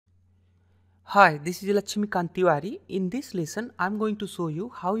Hi, this is Lakshmikant Tiwari. In this lesson, I'm going to show you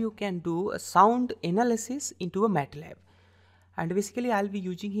how you can do a sound analysis into a MATLAB. And basically, I'll be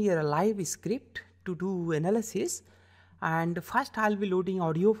using here a live script to do analysis. And first, I'll be loading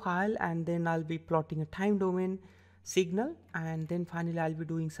audio file, and then I'll be plotting a time domain signal, and then finally, I'll be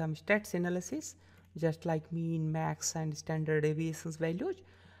doing some stats analysis, just like mean, max, and standard deviations values.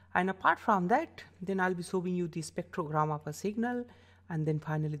 And apart from that, then I'll be showing you the spectrogram of a signal, and then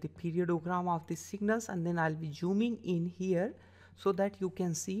finally the periodogram of these signals, and then I'll be zooming in here so that you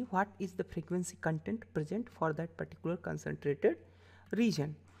can see what is the frequency content present for that particular concentrated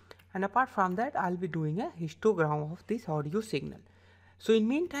region. And apart from that, I'll be doing a histogram of this audio signal. So in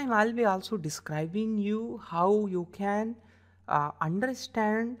meantime, I'll be also describing you how you can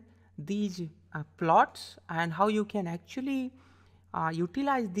understand these plots and how you can actually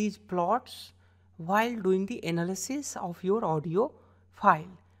utilize these plots while doing the analysis of your audio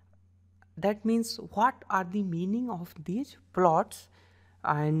file. That means what are the meaning of these plots,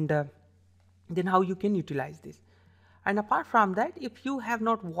 and then how you can utilize this. And apart from that, if you have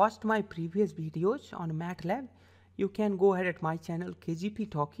not watched my previous videos on MATLAB, you can go ahead at my channel KGP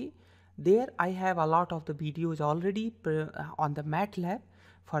Talkie. There I have a lot of the videos already on the MATLAB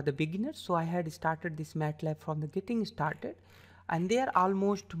for the beginners. So I had started this MATLAB from the getting started, and there are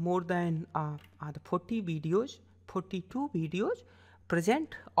almost more than the 42 videos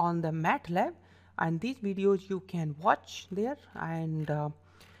present on the MATLAB, and these videos you can watch there, and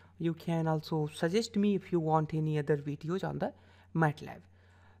you can also suggest me if you want any other videos on the MATLAB.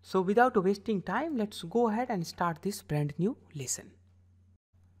 So without wasting time, let's go ahead and start this brand new lesson.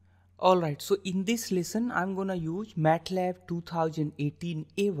 Alright, so in this lesson I'm gonna use MATLAB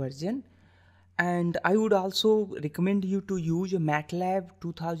 2018A version, and I would also recommend you to use MATLAB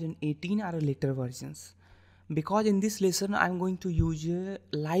 2018 or later versions, because in this lesson I'm going to use a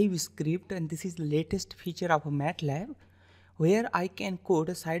live script, and this is the latest feature of a MATLAB where I can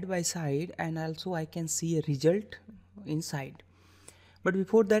code side by side and also I can see a result inside. But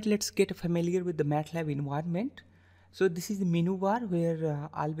before that, let's get familiar with the MATLAB environment. So this is the menu bar where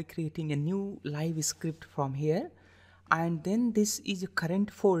I'll be creating a new live script from here, and then this is a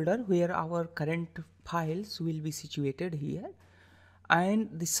current folder where our current files will be situated here, and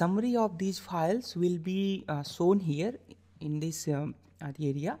the summary of these files will be shown here in this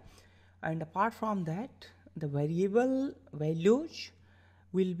area. And apart from that, the variable values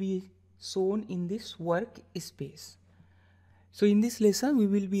will be shown in this workspace. So in this lesson we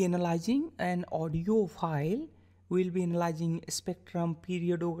will be analyzing an audio file, we will be analyzing spectrum,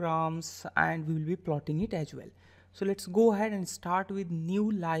 periodograms, and we will be plotting it as well. So let's go ahead and start with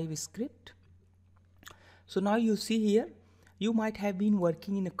new live script. So now you see here, you might have been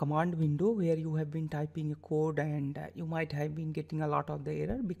working in a command window where you have been typing a code, and you might have been getting a lot of the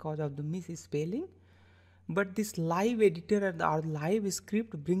error because of the misspelling. But this live editor or live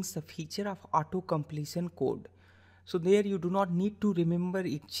script brings the feature of auto completion code. So there you do not need to remember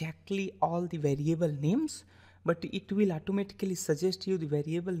exactly all the variable names, but it will automatically suggest you the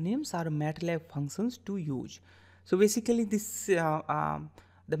variable names or MATLAB functions to use. So basically this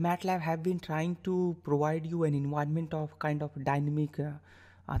the MATLAB have been trying to provide you an environment of kind of dynamic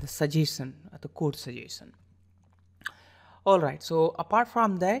the suggestion, the code suggestion. Alright, so apart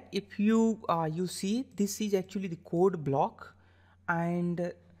from that, if you you see, this is actually the code block,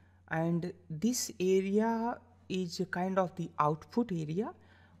 and this area is a kind of the output area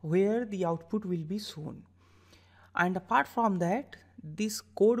where the output will be shown. And apart from that, this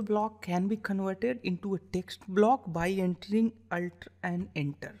code block can be converted into a text block by entering Alt and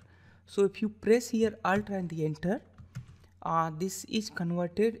Enter. So if you press here Alt and the Enter, this is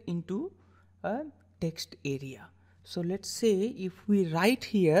converted into a text area. So let's say if we write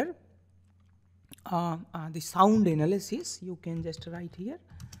here the sound analysis, you can just write here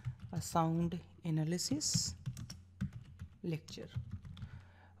a sound analysis lecture.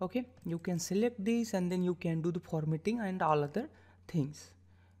 Okay, you can select this and then you can do the formatting and all other things.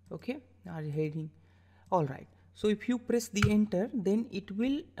 Okay, are you heading? All right, so if you press the enter, then it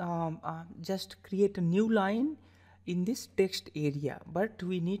will just create a new line in this text area, but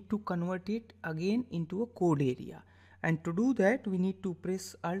we need to convert it again into a code area, and to do that we need to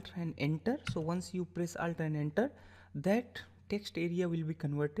press Alt and Enter. So once you press Alt and Enter, that text area will be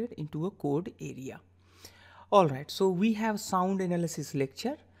converted into a code area. Alright, so we have sound analysis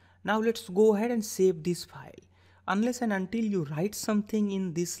lecture. Now let's go ahead and save this file. Unless and until you write something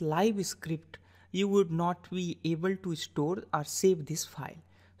in this live script, you would not be able to store or save this file.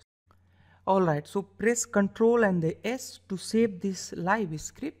 Alright, so press Ctrl and the S to save this live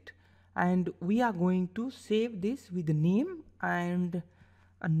script, and we are going to save this with the name and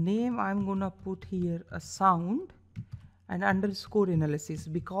a name I'm gonna put here a sound and underscore analysis,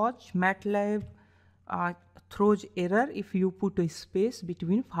 because MATLAB throws error if you put a space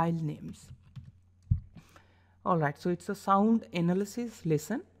between file names. Alright, so it's a sound analysis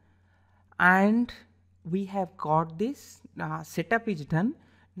lesson, and we have got this setup is done.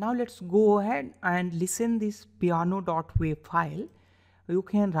 Now let's go ahead and listen this piano.wave file. You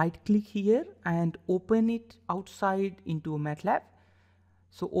can right click here and open it outside into MATLAB.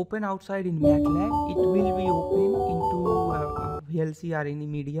 So open outside in MATLAB, it will be open into VLC or any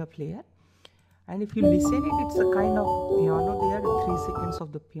media player. And if you listen it, it's a kind of piano there, 3 seconds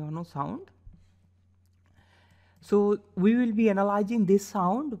of the piano sound. So we will be analyzing this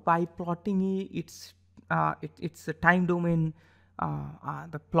sound by plotting its time domain,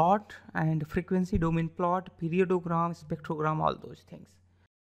 the plot, and frequency domain plot, periodogram, spectrogram, all those things.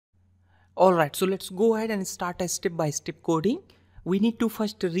 Alright, so let's go ahead and start a step-by-step coding. We need to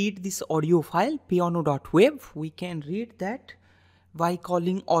first read this audio file, piano.wave. We can read that by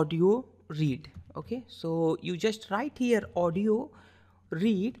calling audio read. Okay, so you just write here audio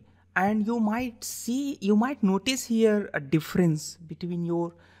read, and you might notice here a difference between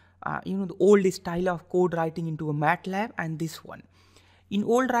your the old style of code writing into a MATLAB and this one. In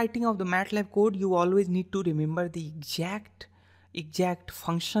old writing of the MATLAB code, you always need to remember the exact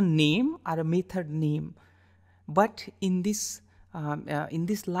function name or a method name, but in this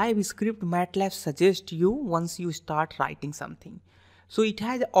live script, MATLAB suggests you once you start writing something. So it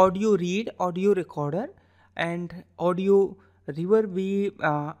has audio read, audio recorder, and audio reverb,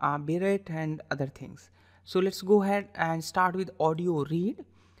 BERT, and other things. So let's go ahead and start with audio read.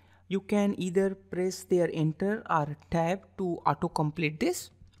 You can either press there enter or tab to autocomplete this.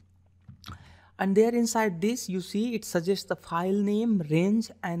 And there inside this, you see it suggests the file name,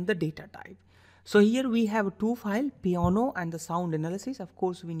 range, and the data type. So here we have two files, piano and the sound analysis. Of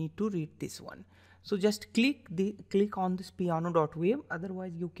course, we need to read this one. So just click on this piano.wave.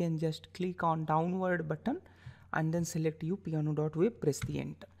 Otherwise, you can just click on downward button and then select piano.wave, press the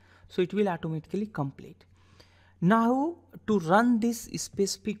enter. So it will automatically complete. Now to run this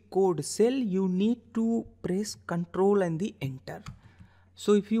specific code cell, you need to press Control and the enter.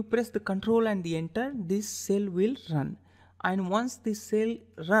 So if you press the Control and the enter, this cell will run. And once this cell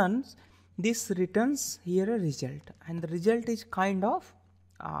runs, this returns here a result. And the result is kind of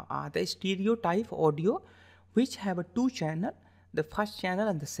the stereo type audio, which have a two channel, the first channel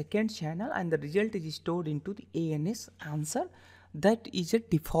and the second channel, and the result is stored into the ANS answer. That is a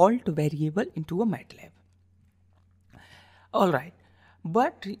default variable into a MATLAB. Alright,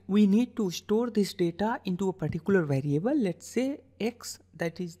 but we need to store this data into a particular variable. Let's say X,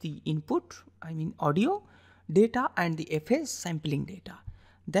 that is the input, audio data, and the FS sampling data.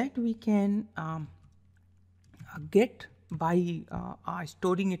 That we can get by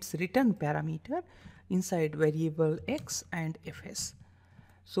storing its return parameter inside variable X and FS.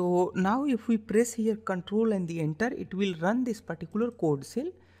 So now if we press here Control and the enter, it will run this particular code cell,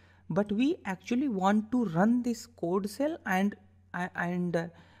 but we actually want to run this code cell and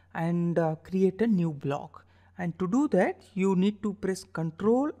create a new block. And to do that, you need to press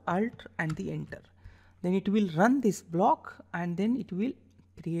Control, Alt, and the enter. Then it will run this block, and then it will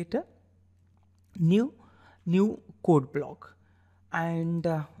create a new code block. And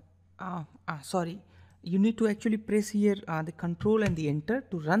you need to actually press here the Control and the enter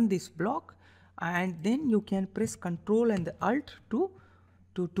to run this block, and then you can press Control and the Alt to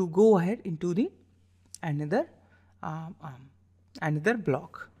go ahead into the another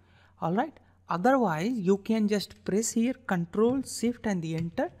block. All right, otherwise you can just press here Control, Shift, and the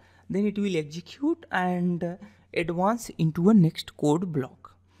enter, then it will execute and advance into a next code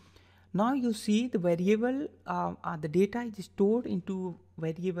block. Now you see the variable, the data is stored into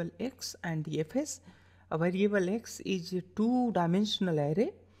variable X and the FS. A variable X is a two-dimensional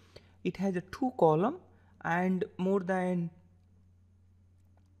array. It has a 2 column and more than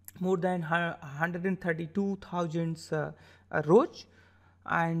 132,000 rows,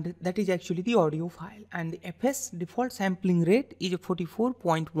 and that is actually the audio file. And the FS default sampling rate is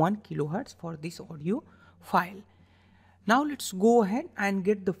 44.1 kilohertz for this audio file. Now let's go ahead and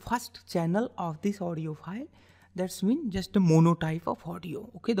get the first channel of this audio file. That's mean just a mono type of audio,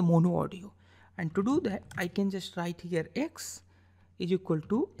 okay, the mono audio. And to do that, I can just write here X is equal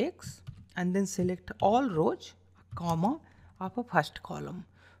to X and then select all rows, comma, of a first column.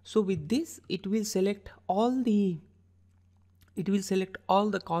 So with this, it will select all the rows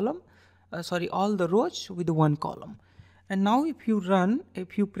with one column. And now if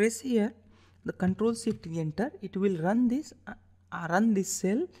you press here the Control Shift Enter, it will run this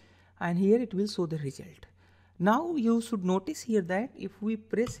cell, and here it will show the result. Now you should notice here that if we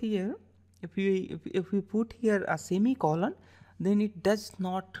press here, if we put here a semicolon, then it does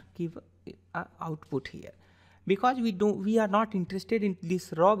not give a output here, because we are not interested in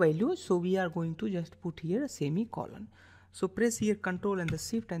this raw value, so we are going to just put here a semicolon. So press here Control and the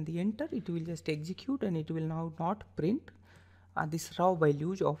Shift and the Enter, it will just execute and it will now not print this raw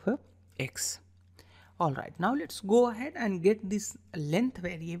values of x. Alright, now let's go ahead and get this length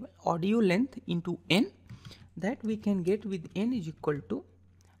variable, audio length, into n, that we can get with n is equal to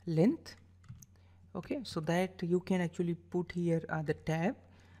length. Okay, so that you can actually put here the tab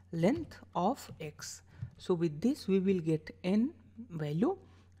length of x. So with this we will get n value,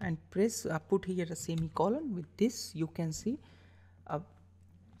 and press put here a semicolon. With this you can see a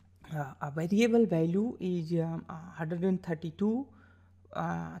variable value is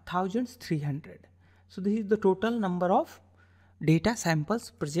 132,300. So this is the total number of data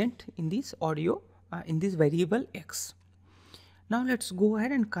samples present in this audio in this variable x. Now let's go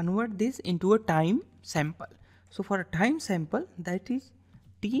ahead and convert this into a time sample. So for a time sample, that is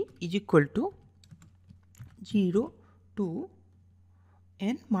t is equal to 0 to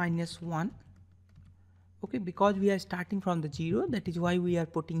n minus 1. Okay, because we are starting from the 0, that is why we are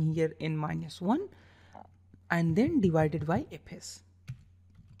putting here n minus 1, and then divided by fs.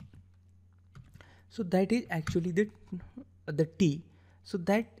 So that is actually the t. So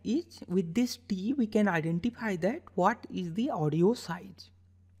that is, with this t we can identify that what is the audio size.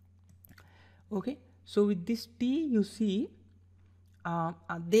 Okay, so with this t you see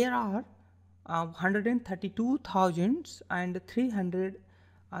there are 132,300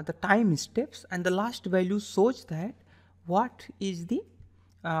 the time steps, and the last value shows that what is the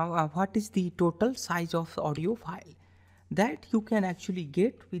total size of audio file. That you can actually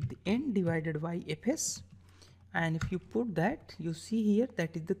get with n divided by fs, and if you put that, you see here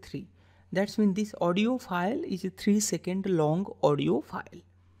that is the 3. That's mean this audio file is a 3-second long audio file.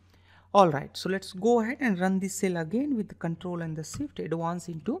 Alright, so let's go ahead and run this cell again with the Control and the Shift, advance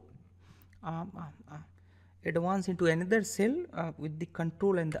into another cell with the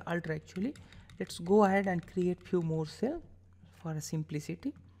Control and the Alt actually. Let's go ahead and create few more cells for a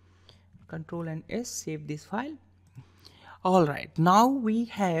simplicity. Control and S, save this file. Alright, now we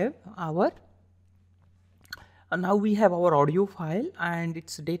have our audio file, and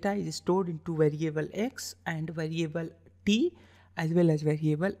its data is stored into variable x and variable t as well as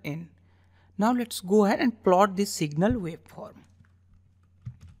variable n. Now let's go ahead and plot this signal waveform.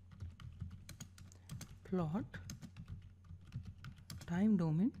 Plot time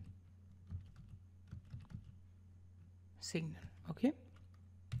domain signal. Okay.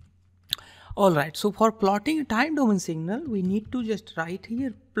 Alright, so for plotting a time domain signal, we need to just write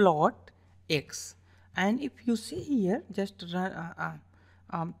here plot x, and if you see here, just run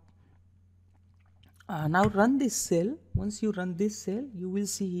now run this cell. Once you run this cell, you will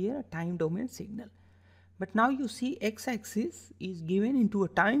see here a time domain signal. But now you see x-axis is given into a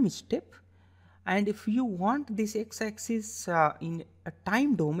time step, and if you want this x-axis in a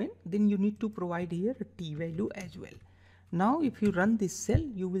time domain, then you need to provide here a t value as well. Now if you run this cell,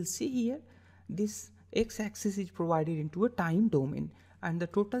 you will see here this x-axis is provided into a time domain, and the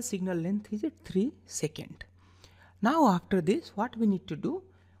total signal length is at 3 seconds. Now after this, what we need to do,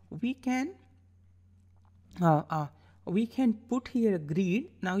 we can put here a grid.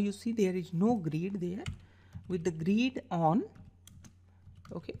 Now you see there is no grid there. With the grid on,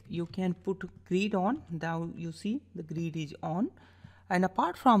 okay, you can put grid on. Now you see the grid is on, and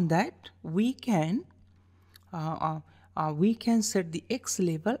apart from that, we can set the X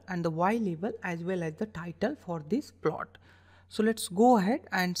label and the Y label as well as the title for this plot. So let's go ahead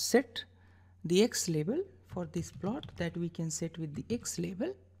and set the X label for this plot, that we can set with the X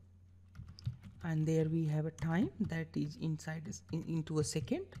label, and there we have a time that is inside into a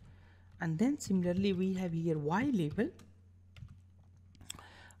second, and then similarly we have here Y label,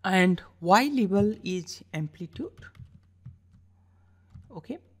 and Y label is amplitude.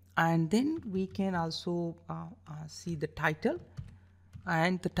 Okay, and then we can also see the title,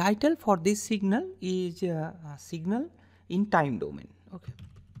 and the title for this signal is signal in time domain. Okay,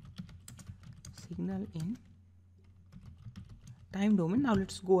 signal in time domain. Now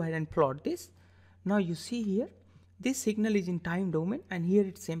let's go ahead and plot this. Now you see here this signal is in time domain, and here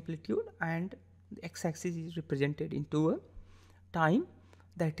its amplitude and the x-axis is represented into a time,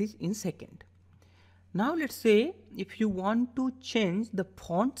 that is in second. Now let's say if you want to change the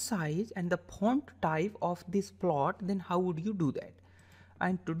font size and the font type of this plot, then how would you do that?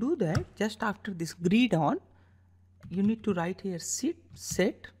 And to do that, just after this grid on, you need to write here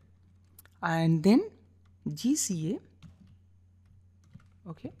set and then GCA.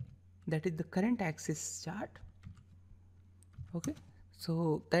 Okay, that is the current axis chart. Okay,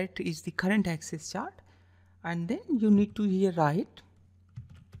 so that is the current axis chart, and then you need to here write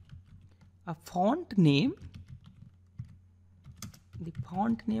a font name, the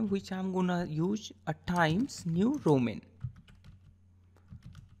font name which I'm gonna use a Times New Roman.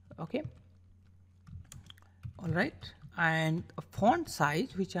 Okay, all right, and a font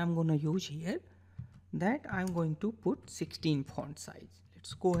size which I'm gonna use here, that I'm going to put 16 font size.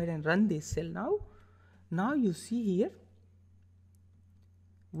 Let's go ahead and run this cell now. Now you see here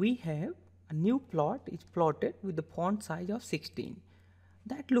we have a new plot is plotted with the font size of 16.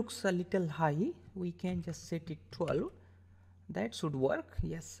 That looks a little high. We can just set it 12. That should work.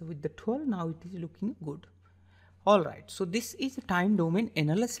 Yes, with the 12 now it is looking good. All right, so this is the time domain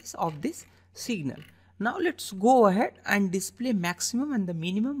analysis of this signal. Now let's go ahead and display maximum and the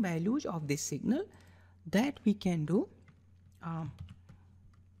minimum values of this signal. That we can do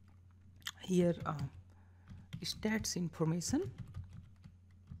here, stats information.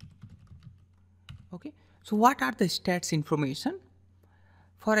 Okay, so what are the stats information?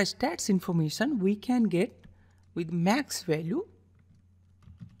 For a stats information we can get with max value.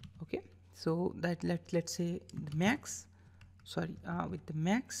 Okay, so that let's say the max, sorry, with the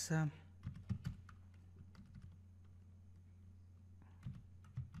max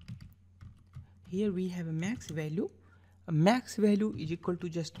here we have a max value. A max value is equal to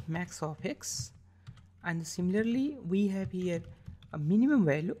just max of x, and similarly we have here a minimum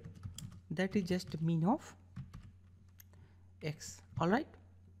value, that is just mean of x. All right,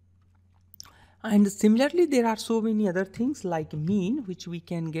 and similarly there are so many other things like mean, which we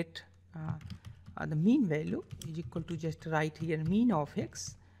can get the mean value is equal to just write here mean of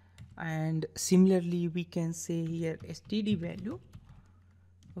x, and similarly we can say here std value.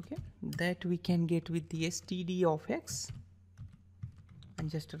 Okay, that we can get with the std of x, and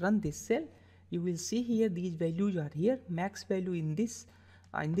just run this cell. You will see here these values are here. Max value in this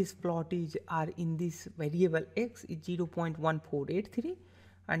plot is in this variable x is 0.1483,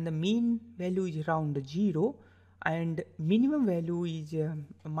 and the mean value is around 0, and minimum value is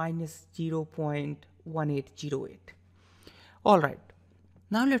minus 0.1808. all right,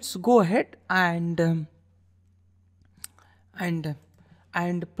 now let's go ahead and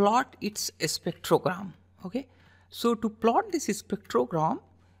plot its spectrogram. Okay, so to plot this spectrogram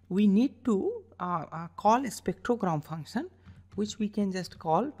we need to call a spectrogram function, which we can just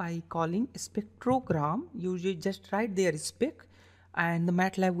call by calling spectrogram. You just write there spec, and the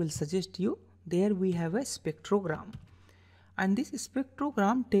MATLAB will suggest you there we have a spectrogram, and this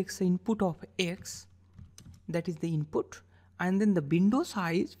spectrogram takes the input of x, that is the input, and then the window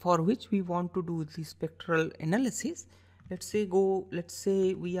size for which we want to do the spectral analysis. Let's say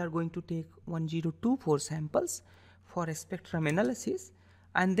we are going to take 1024 samples for a spectrum analysis,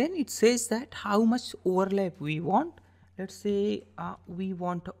 and then it says that how much overlap we want. Let's say we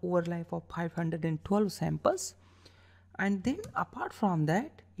want overlap of 512 samples, and then apart from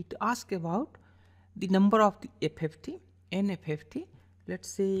that it asks about the number of the FFT, NFFT. Let's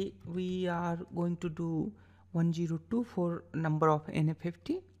say we are going to do 1024 number of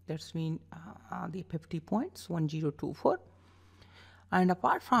NFFT, that's mean the FFT points 1024, and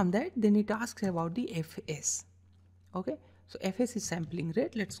apart from that then it asks about the FS. Okay, so FS is sampling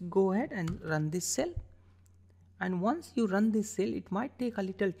rate. Let's go ahead and run this cell, and once you run this cell it might take a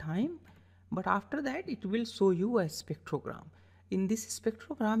little time, but after that it will show you a spectrogram. In this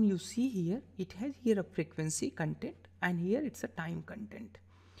spectrogram you see here it has here a frequency content, and here it's a time content.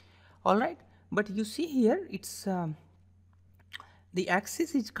 All right, but you see here it's the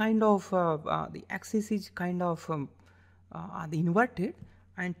axis is kind of the inverted,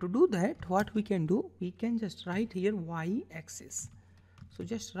 and to do that what we can do, we can just write here y axis. So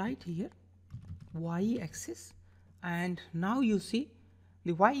just write here y axis, and now you see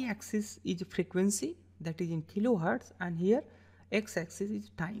the y axis is frequency, that is in kilohertz, and here x axis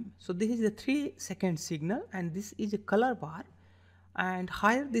is time. So this is a 3-second signal, and this is a color bar, and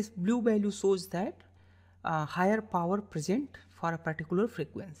higher this blue value shows that higher power present for a particular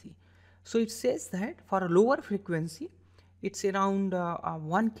frequency. So it says that for a lower frequency it's around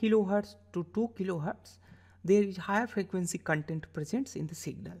 1 kilohertz to 2 kilohertz, there is higher frequency content present in the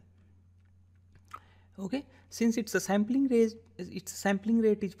signal. Okay, since it's a sampling rate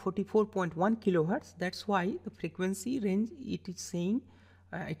is 44.1 kilohertz, that's why the frequency range it is saying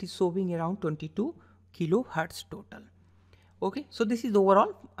it is showing around 22 kilohertz total. Okay, so this is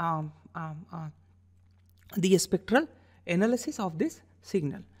overall the spectral analysis of this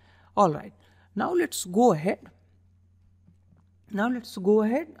signal. All right, now let's go ahead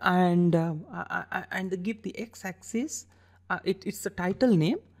and give the x-axis it's the title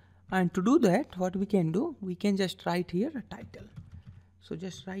name, And to do that, what we can do, we can just write here a title. So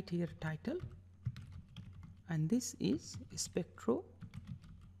just write here title, and this is spectrogram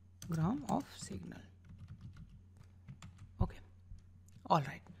of signal. Okay, all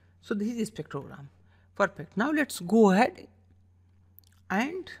right. So this is spectrogram. Perfect. Now let's go ahead,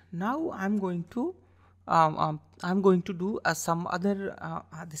 and now I'm going to do some other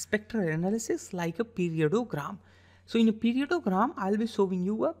the spectral analysis like a periodogram. So in a periodogram, I'll be showing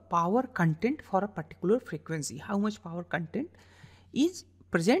you a power content for a particular frequency, how much power content is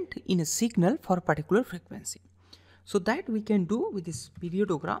present in a signal for a particular frequency. So that we can do with this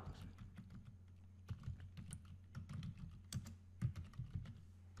periodogram.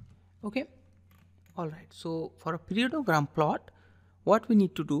 Okay, all right. So for a periodogram plot, what we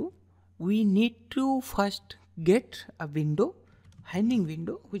need to do, we need to first get a window, handing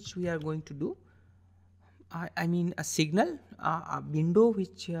window, which we are going to do. I mean a signal, a window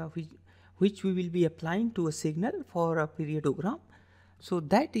which we will be applying to a signal for a periodogram. So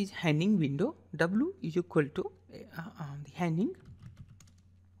that is handing window. W is equal to the handing.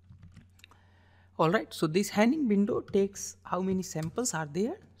 All right. So this handing window takes how many samples are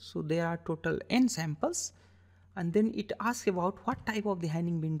there. So there are total n samples, and then it asks about what type of the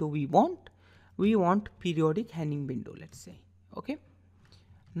handing window we want. We want periodic handing window, let's say. Okay.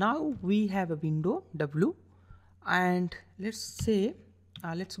 Now we have a window W, and let's say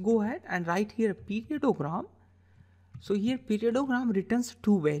let's go ahead and write here a periodogram. So here periodogram returns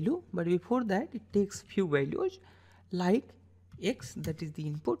 2 value, but before that it takes few values like x, that is the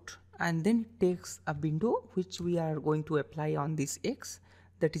input, and then it takes a window which we are going to apply on this x,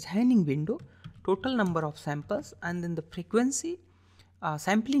 that is handing window, total number of samples, and then the frequency,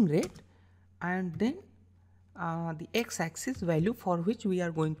 sampling rate, and then the x-axis value for which we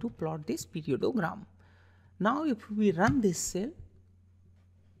are going to plot this periodogram. Now if we run this cell,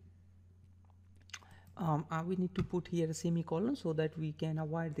 we need to put here a semicolon so that we can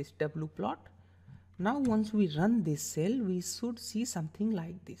avoid this W plot. Now once we run this cell, we should see something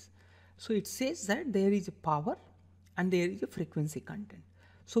like this. So it says that there is a power and there is a frequency content.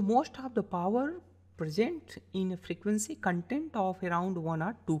 So most of the power present in a frequency content of around 1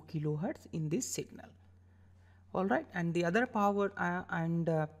 or 2 kilohertz in this signal. All right, and the other power and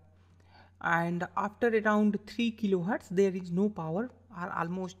after around 3 kilohertz there is no power or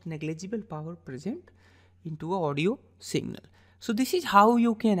almost negligible power present into a audio signal. So this is how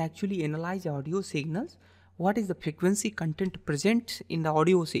you can actually analyze audio signals. What is the frequency content present in the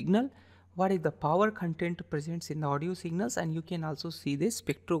audio signal? What is the power content present in the audio signals? And you can also see the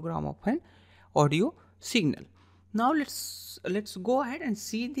spectrogram of an audio signal. Now let's go ahead and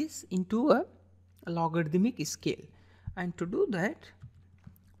see this into a logarithmic scale. And to do that,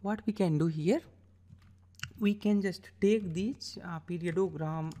 what we can do here, we can just take these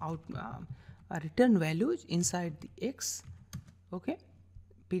periodogram out return values inside the x, okay,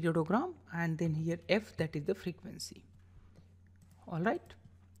 periodogram, and then here f, that is the frequency. All right.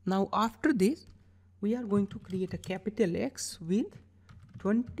 Now after this, we are going to create a capital X with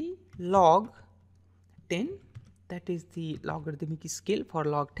 20 log 10, that is the logarithmic scale for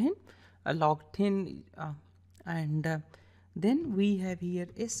log 10, log 10, and then we have here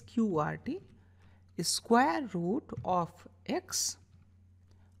SQRT, square root of x,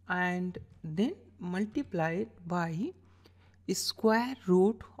 and then multiply it by square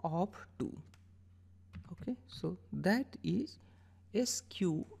root of 2. Okay, so that is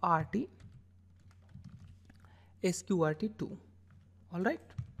SQRT 2. All right,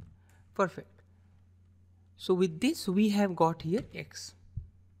 perfect. So with this we have got here x.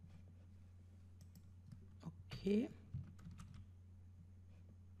 Okay,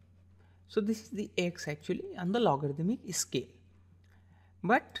 so this is the x actually on the logarithmic scale,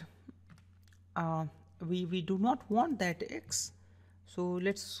 but we do not want that x. So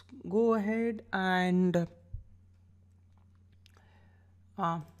let's go ahead and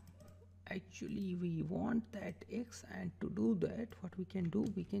actually we want that x, and to do that, what we can do,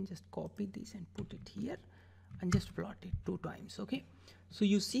 we can just copy this and put it here and just plot it 2 times. Okay, so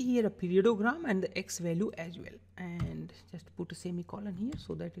you see here a periodogram and the x value as well, and just put a semicolon here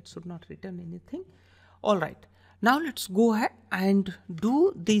so that it should not return anything. All right, now let's go ahead and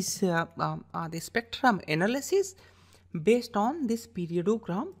do this the spectrum analysis based on this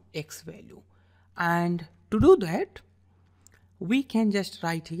periodogram x value. And to do that, we can just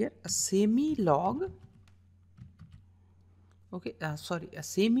write here a semi-log, okay, a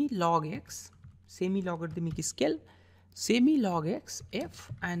semi-log x, semi-logarithmic scale, semi-log x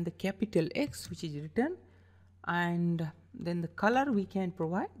f, and the capital X which is written, and then the color we can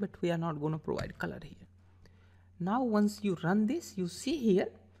provide, but we are not going to provide color here. Now once you run this, you see here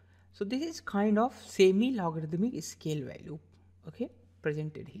So this is kind of semi-logarithmic scale value, okay,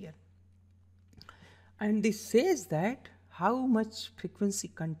 presented here. And this says that how much frequency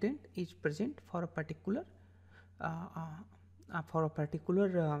content is present for a particular the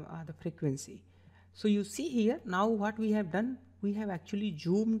frequency. So you see here, now what we have done, we have actually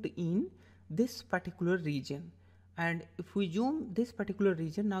zoomed in this particular region, and if we zoom this particular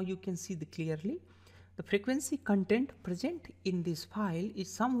region, now you can see clearly the frequency content present in this file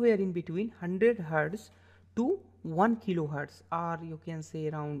is somewhere in between 100 Hz to 1 kilohertz, or you can say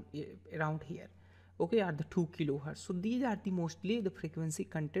around here, okay, are the 2 kilohertz. So these are the mostly the frequency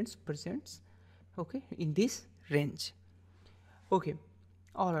contents presents, okay, in this range. Okay,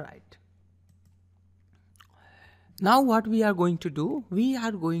 all right. Now what we are going to do, we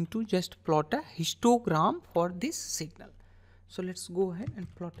are going to just plot a histogram for this signal. So let's go ahead and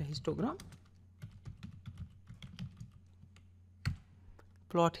plot a histogram.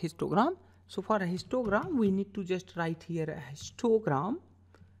 Plot histogram. So for a histogram, we need to just write here a histogram.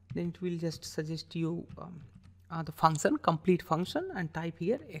 Then it will just suggest you the function, complete function, and type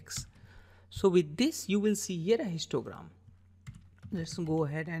here x. So with this, you will see here a histogram. Let's go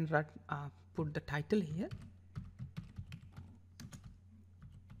ahead and put the title here.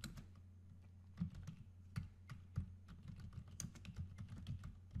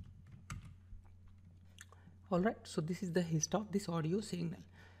 Alright, so this is the hist of this audio signal.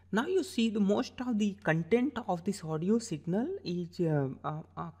 Now you see the most of the content of this audio signal is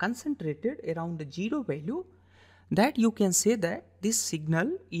concentrated around the 0 value. That you can say that this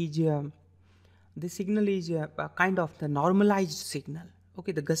signal is a kind of the normalized signal,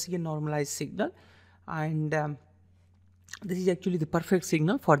 okay, the Gaussian normalized signal, and this is actually the perfect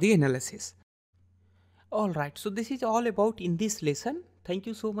signal for the analysis. Alright, so this is all about in this lesson. Thank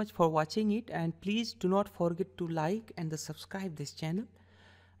you so much for watching it, and please do not forget to like and subscribe this channel.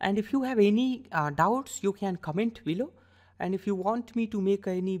 And if you have any doubts, you can comment below. And if you want me to make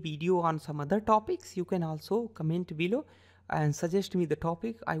any video on some other topics, you can also comment below and suggest me the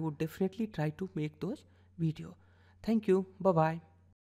topic. I would definitely try to make those videos. Thank you. Bye-bye.